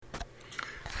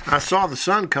I saw the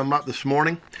sun come up this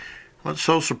morning. What's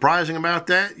so surprising about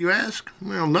that, you ask?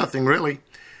 Well, nothing really.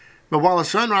 But while the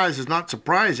sunrise is not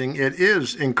surprising, it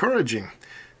is encouraging.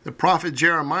 The prophet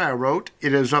Jeremiah wrote,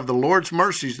 "It is of the Lord's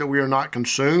mercies that we are not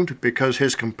consumed, because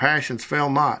his compassions fail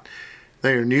not.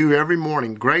 They are new every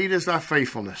morning. Great is thy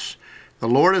faithfulness. The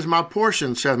Lord is my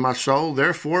portion, saith my soul,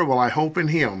 therefore will I hope in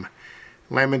him."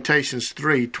 Lamentations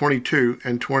 3:22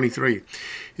 and 23.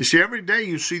 You see, every day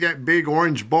you see that big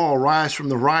orange ball rise from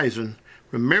the horizon,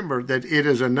 remember that it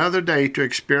is another day to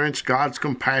experience God's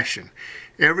compassion.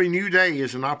 Every new day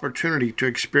is an opportunity to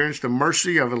experience the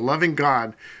mercy of a loving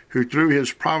God who through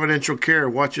his providential care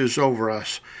watches over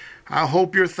us. I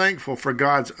hope you're thankful for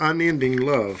God's unending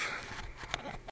love.